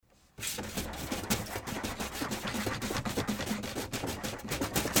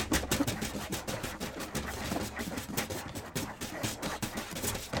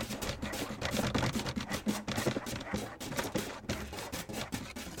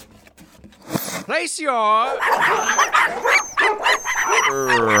Place your...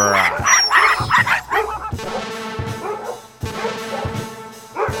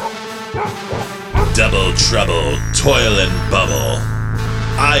 Double trouble, toil and bubble,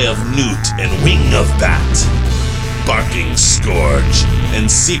 eye of newt and wing of bat, barking scourge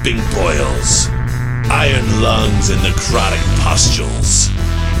and seeping boils, iron lungs and necrotic pustules.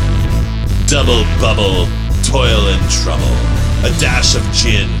 Double bubble, toil and trouble, a dash of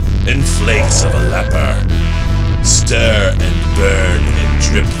gin and flakes of a leper. Stir and burn and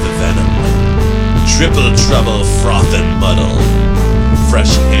drip the venom. Triple trouble, froth and muddle,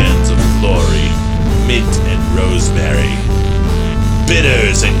 fresh hands of glory, mint and rosemary,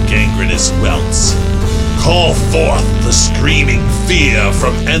 bitters and gangrenous welts. Call forth the screaming fear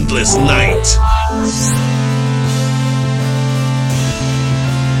from endless night.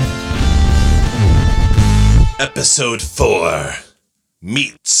 Episode 4.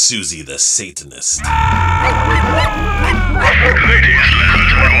 Meet Susie the Satanist. Ladies,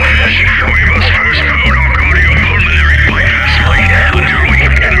 we must first hold our cardiopulmonary fighters like until we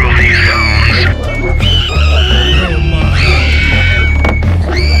can get all these sounds.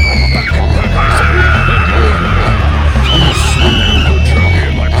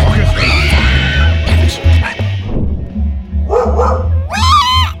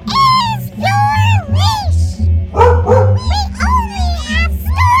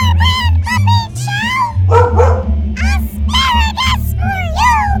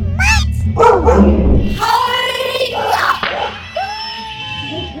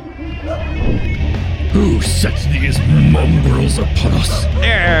 Who sets these mongrels upon us?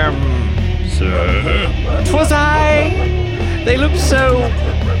 Sir? 'Twas I. They looked so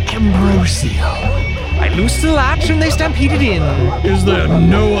ambrosial. I loosed the latch and they stampeded in. Is there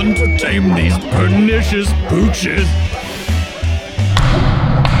no one to tame these pernicious pooches?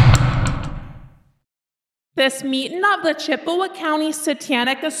 This meeting of the Chippewa County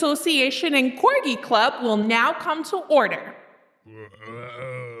Satanic Association and Corgi Club will now come to order.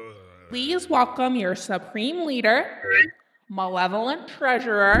 Please welcome your supreme leader, malevolent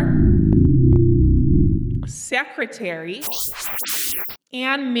treasurer, secretary,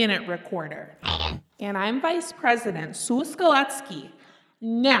 and minute recorder. And I'm Vice President Susie.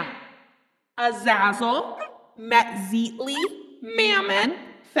 Now, Azazel, Metzeatli, Mammon,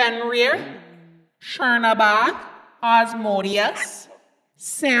 Fenrir, Chernabog, Osmodius,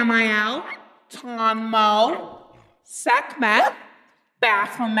 Samael, Tonmo, Sekhmet,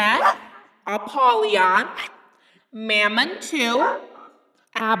 Baphomet, Apollyon, Mammon 2,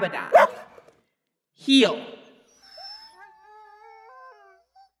 Abaddon. Heal.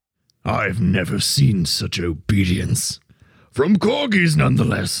 I've never seen such obedience. From corgis,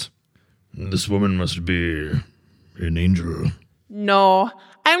 nonetheless. This woman must be an angel. No,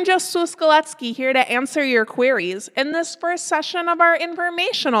 I'm just Susie here to answer your queries in this first session of our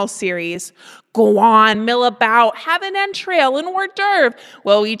informational series. Go on, mill about, have an entrail and hors d'oeuvre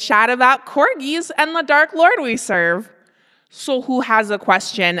while we chat about corgis and the Dark Lord we serve. So who has a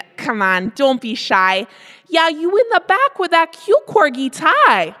question? Come on, don't be shy. Yeah, you in the back with that cute corgi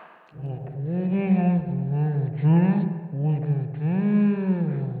tie.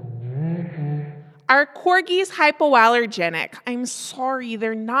 Are corgis hypoallergenic? I'm sorry,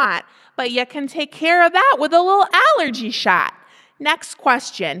 they're not, but you can take care of that with a little allergy shot. Next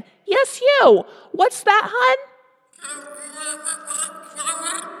question. Yes, you. What's that, hun?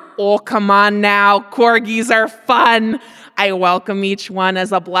 Oh, come on now. Corgis are fun. I welcome each one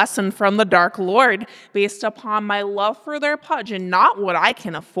as a blessing from the Dark Lord, based upon my love for their pudge and not what I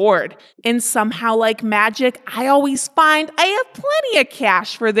can afford. And somehow, like magic, I always find I have plenty of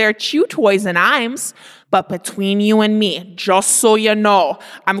cash for their chew toys and imes. But between you and me, just so you know,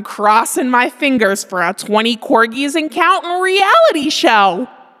 I'm crossing my fingers for a 20 corgis and counting reality show.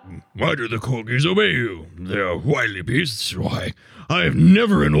 Why do the corgis obey you? They are wily beasts. Why, I have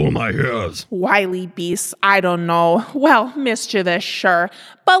never in all my years. Wily beasts, I don't know. Well, mischievous, sure.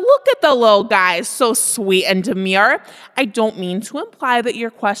 But look at the little guys, so sweet and demure. I don't mean to imply that your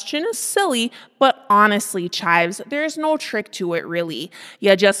question is silly, but honestly, Chives, there's no trick to it, really.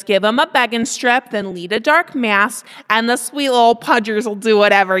 You just give them a begging strip, then lead a dark mass, and the sweet little pudgers will do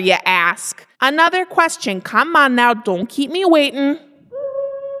whatever you ask. Another question. Come on now, don't keep me waiting.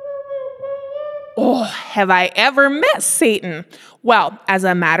 Oh, have I ever met Satan? Well, as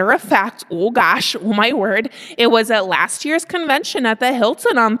a matter of fact, oh gosh, oh my word, it was at last year's convention at the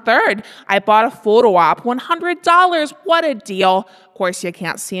Hilton on 3rd. I bought a photo op, $100, what a deal. Of course, you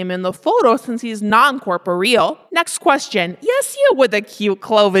can't see him in the photo since he's non-corporeal. Next question, yes, you with the cute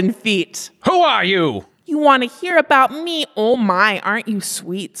cloven feet. Who are you? You want to hear about me? Oh my, aren't you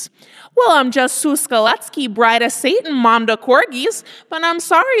sweet? Well, I'm just Sue Skaletsky, bride of Satan, mom to corgis, but I'm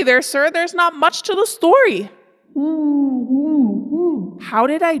sorry there, sir, there's not much to the story. How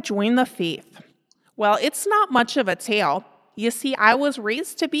did I join the faith? Well, it's not much of a tale. You see, I was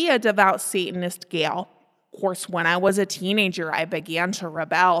raised to be a devout Satanist gal. Of course, when I was a teenager, I began to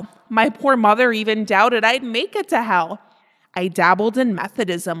rebel. My poor mother even doubted I'd make it to hell. I dabbled in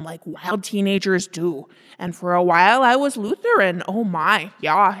Methodism like wild teenagers do, and for a while I was Lutheran. Oh my,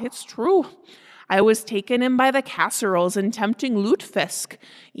 yeah, it's true. I was taken in by the casseroles and tempting lutefisk,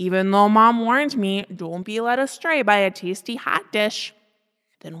 even though Mom warned me, don't be led astray by a tasty hot dish.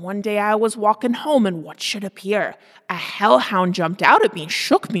 Then one day I was walking home, and what should appear? A hellhound jumped out at me,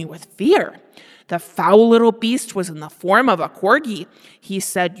 shook me with fear. The foul little beast was in the form of a corgi. He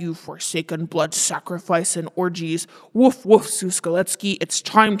said, "You forsaken blood sacrifice and orgies. Woof, woof, Sue Skaletsky, it's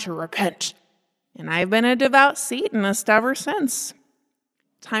time to repent." And I've been a devout Satanist ever since.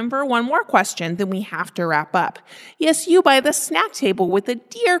 Time for one more question, then we have to wrap up. Yes, you by the snack table with a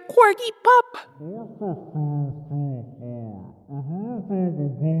dear corgi pup.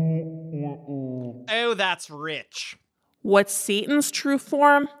 Oh, that's rich. What's Satan's true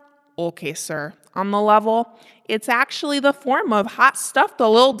form? Okay, sir. On the level, it's actually the form of hot stuff, the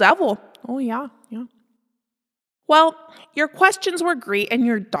little devil. Oh, yeah. Well, your questions were great and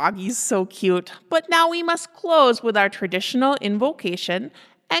your doggie's so cute. But now we must close with our traditional invocation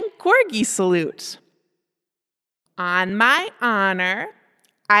and corgi salute. On my honor,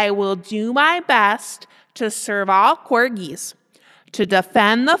 I will do my best to serve all corgis, to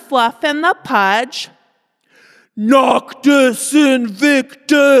defend the fluff and the pudge. Noctis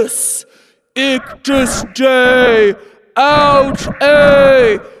Invictus, Ictus Dei, Out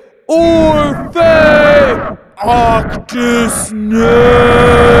A, Orphe, Octus Ne.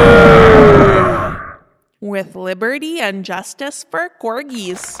 With liberty and justice for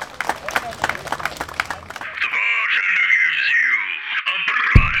corgis. The bartender gives you a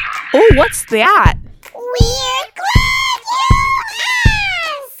broadhouse. Oh, what's that? We're glad you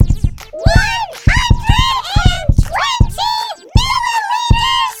asked! 120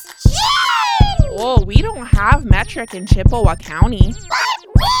 milliliters gin! Oh, we don't have metric in Chippewa County. But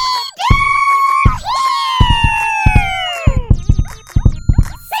we do here!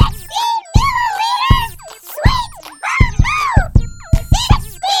 60 milliliters sweet vermouth!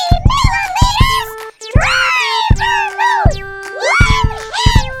 60 milliliters dry vermouth! 1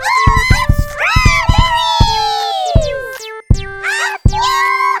 handful of strawberries! A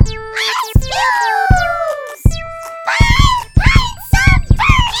few ice cubes! 5 pints of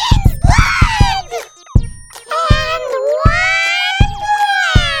virgin's blood! And 1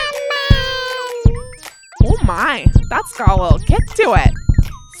 lemon! Oh my, that's got a little kick to it.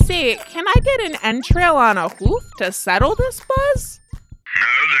 Say, can I get an entrail on a hoof to settle this buzz?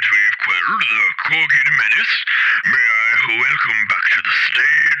 Now that we've quelled the corgi menace, may I welcome back to the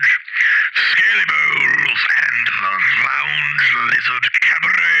stage Scaly Bowls and the Lounge Lizard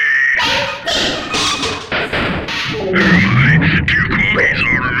Cabaret. Oh my, few corgis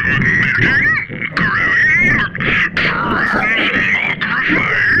are melting, growing,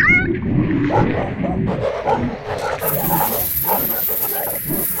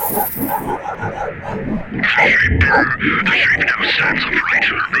 The shape now stands upright,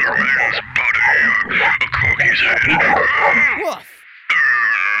 a man's body, a corgi's head. Woof.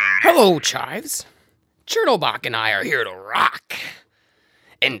 Hello, Chives. Chernobach and I are here to rock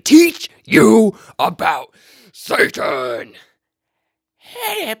and teach you about Satan.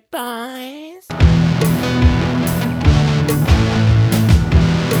 Hit it, boys.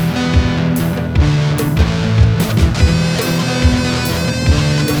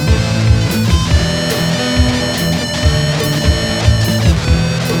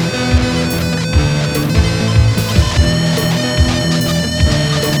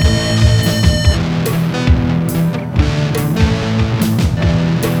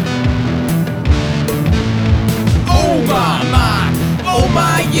 Oh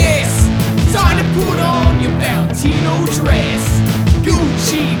my, yes! Time to put on your Valentino dress,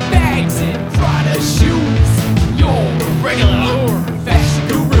 Gucci bags and Prada shoes. You're a regular fashion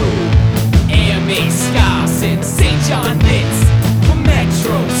guru. AMA scarves and St. John knits for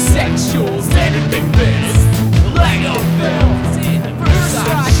metrosexuals and big bits. Lagerfeld and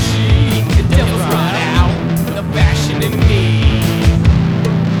Versace, the devil's right out, the fashion in me.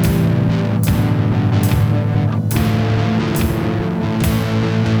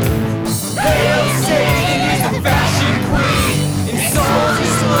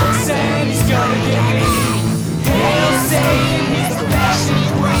 Hail Satan, he's the fashion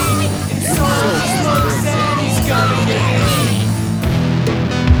queen, and so he looks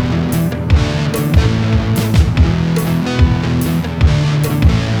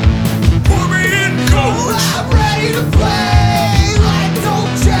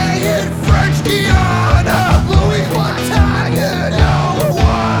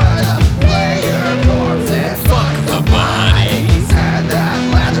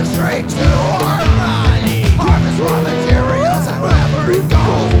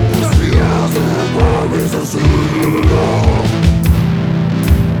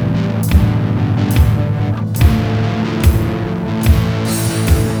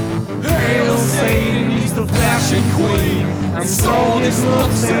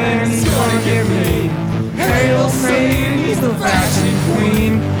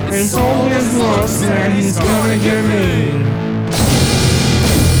said he's gonna get me.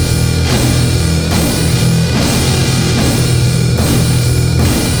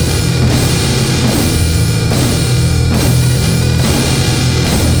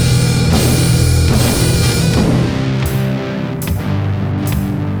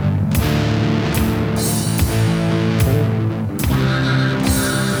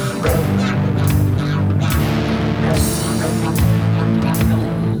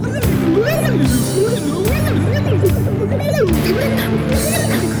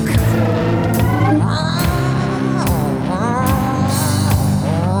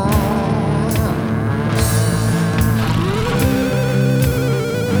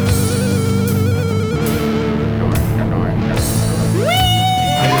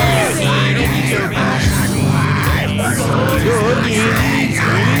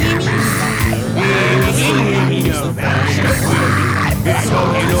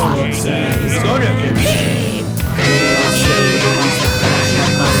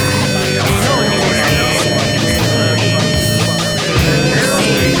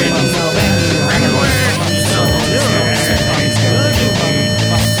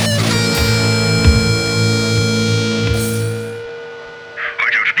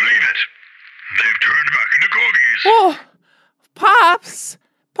 Oh, Pops!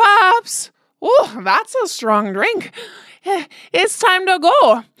 Pops! Oh, that's a strong drink. It's time to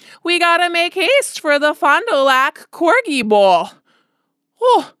go. We gotta make haste for the Fond du Lac Corgi Bowl.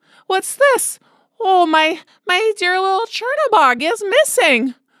 Oh, what's this? Oh, my dear little Chernabog is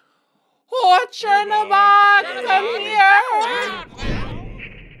missing. Oh, Chernabog, come here.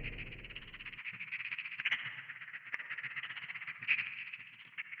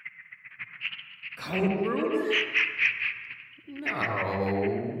 Coat-room? No.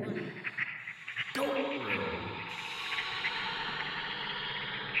 Coat-room.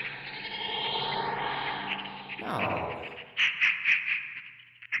 No.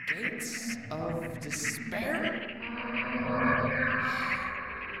 Gates of Despair?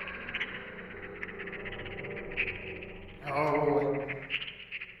 No.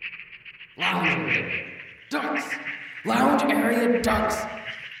 Lounge area. Ducks. Lounge area ducks.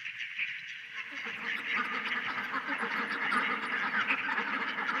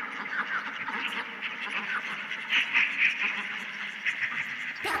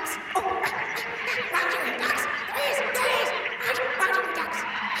 Ducks! Oh! Roger, ducks! Please! Roger, ducks!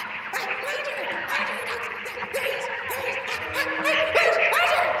 Roger, ducks! Please! Roger, ducks!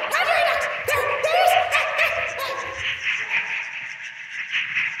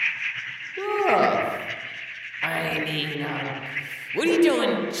 I mean, what are you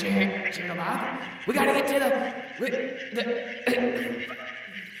doing, Chernabog? We gotta get to the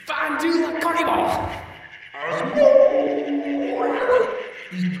Fond du Lac Corgi Bowl.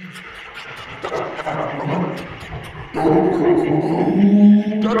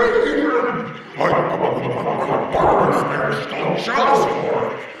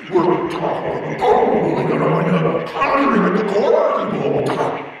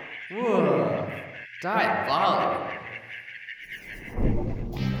 Whoa, diabolical.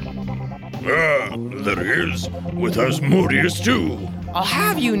 There he is, with Asmodeus too. I'll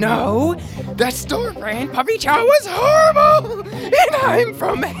have you know, that store brand puppy chow was horrible, and I'm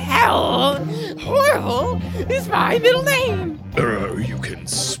from hell. Horrible is my middle name. You can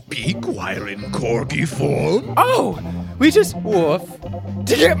speak while in corgi form? Oh, we just woof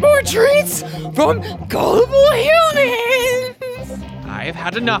to get more treats from gullible humans. I've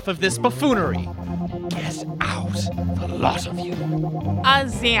had enough of this buffoonery. Get out, the lot of you.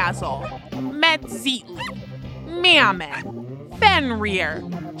 Azazel, Metzitli, Mammon, Fenrir,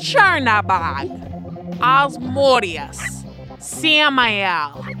 Chernabog, Asmodeus,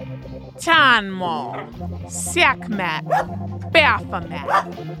 Samael, Tanmo, Sekhmet, Baphomet,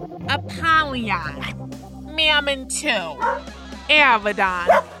 Apollyon, Mammon 2,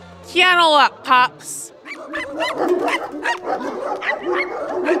 Avedon. Kennel up, pups.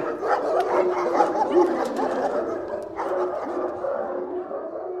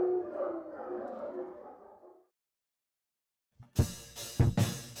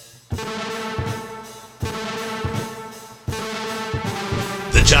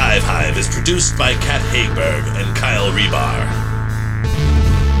 The Jive Hive is produced by Kat Hagberg and Kyle Rebar.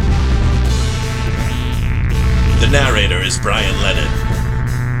 The narrator is Brian Lennon.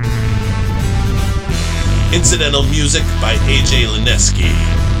 Incidental music by AJ Lineski.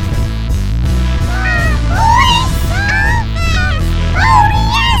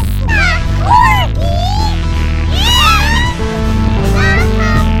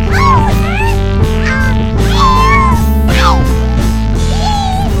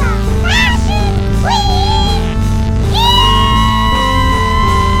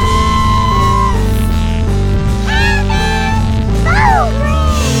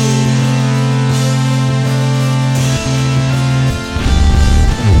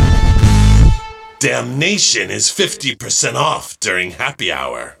 Damnation is 50% off during happy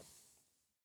hour.